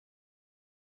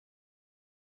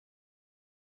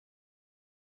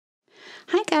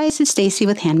Hi guys, it's Stacy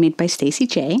with Handmade by Stacy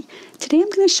J. Today I'm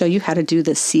going to show you how to do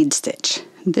the seed stitch.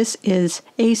 This is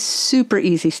a super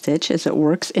easy stitch as it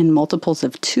works in multiples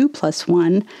of 2 plus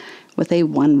 1 with a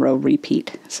 1 row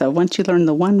repeat. So once you learn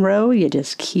the 1 row, you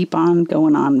just keep on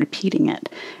going on repeating it.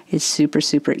 It's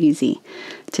super easy.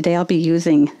 Today I'll be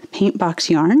using Paintbox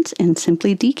yarns in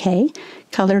Simply DK,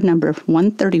 color number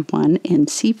 131 in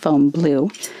Seafoam blue.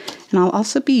 And I'll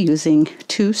also be using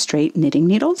 2 straight knitting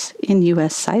needles in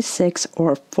US size 6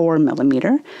 or 4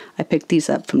 millimeter. I picked these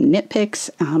up from KnitPicks.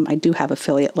 I do have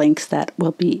affiliate links that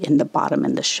will be in the bottom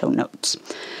in the show notes.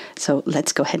 So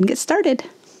let's go ahead and get started.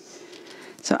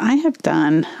 So I have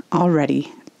done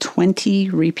already 20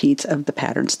 repeats of the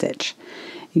pattern stitch.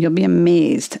 You'll be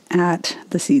amazed at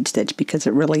the seed stitch because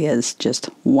it really is just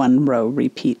 1 row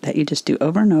repeat that you just do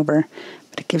over and over,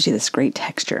 but it gives you this great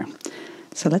texture.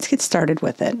 So let's get started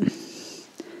with it.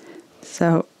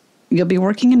 So you'll be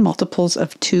working in multiples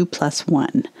of 2 plus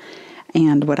 1.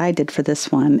 And what I did for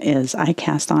this one is I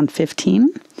cast on 15.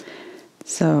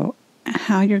 So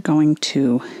how you're going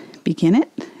to begin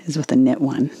it is with a knit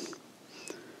 1.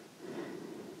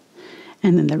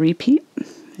 And then the repeat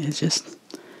is just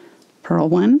purl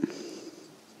 1,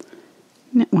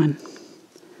 knit 1,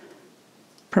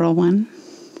 purl 1,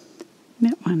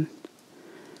 knit 1,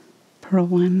 purl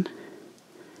 1,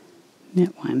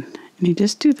 knit 1. And you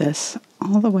just do this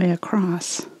all the way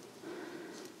across.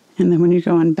 And then when you're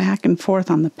going back and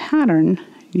forth on the pattern,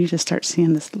 you just start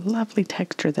seeing this lovely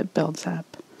texture that builds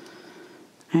up.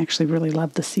 I actually really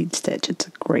love the seed stitch. It's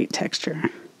a great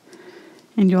texture.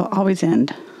 And you'll always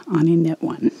end on a knit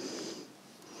 1.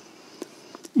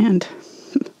 And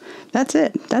that's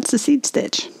it. That's the seed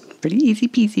stitch. Pretty easy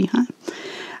peasy, huh?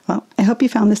 Well, I hope you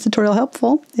found this tutorial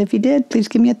helpful. If you did, please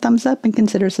give me a thumbs up and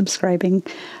consider subscribing.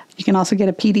 You can also get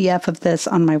a PDF of this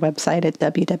on my website at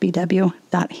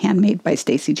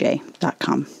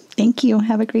www.handmadebystacyj.com. Thank you.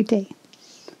 Have a great day.